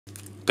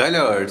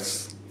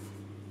Colors: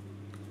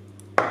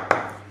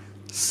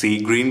 sea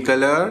green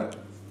color,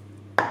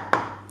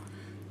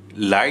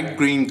 light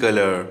green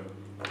color,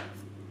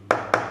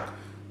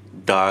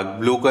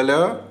 dark blue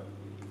color,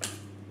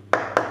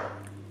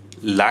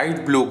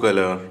 light blue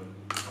color,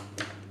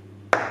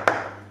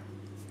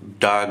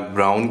 dark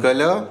brown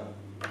color,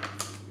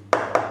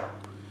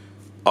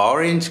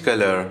 orange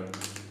color,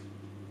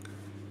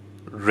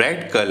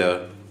 red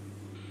color.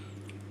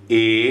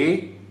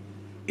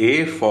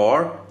 A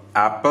for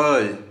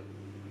apple.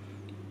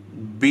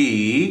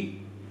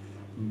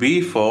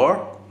 B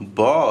for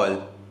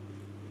ball.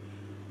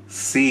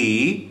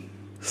 C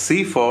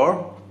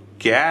for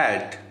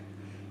cat.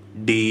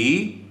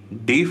 D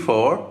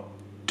for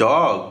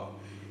dog.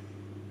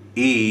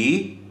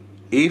 E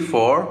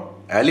for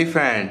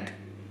elephant.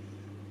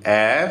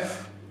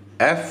 F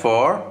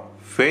for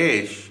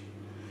fish.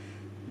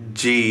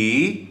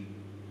 G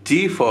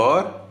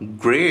for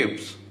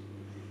grapes.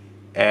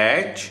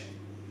 H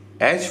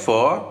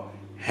for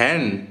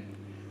hen.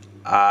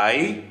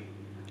 I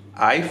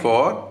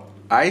for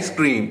ice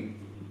cream.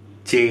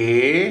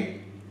 J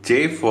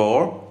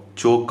for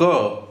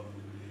joker.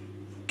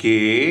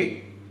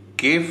 K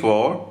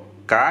for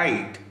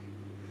kite.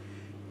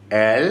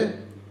 L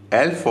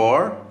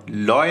for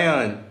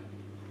lion.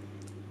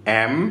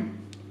 M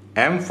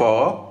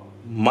for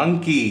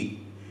monkey.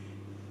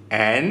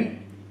 N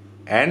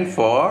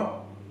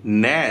for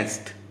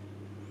nest.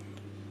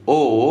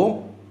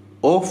 O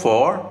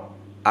for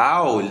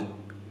owl.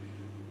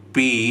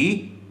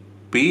 P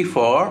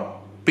for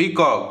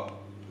peacock.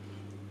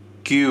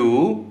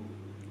 Q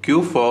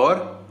for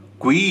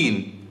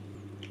queen.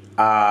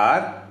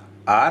 R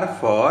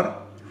for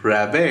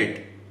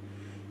rabbit.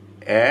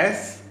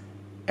 S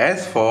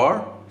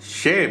for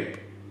ship.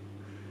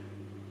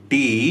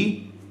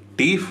 T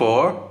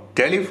for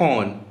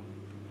telephone.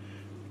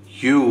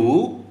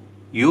 U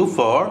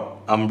for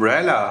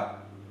umbrella.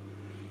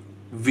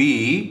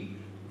 V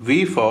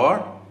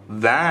for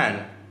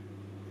van.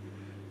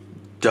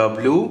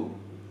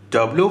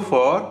 W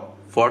for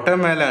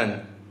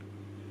watermelon.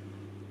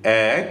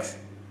 X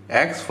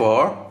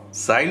for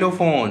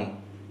xylophone.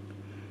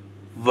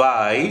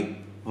 Y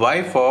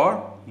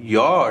for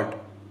yacht.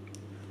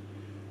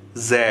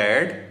 Z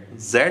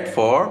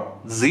for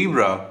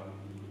zebra.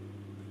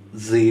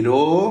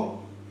 0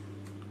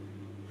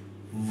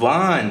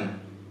 1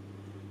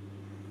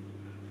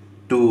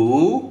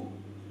 2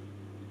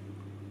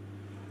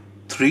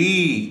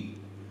 3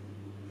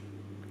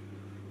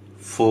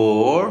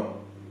 4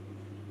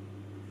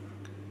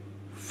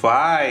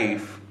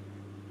 5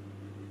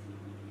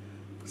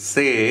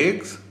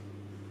 6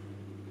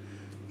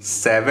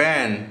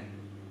 7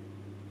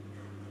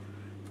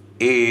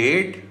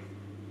 8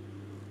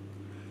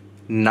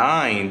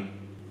 9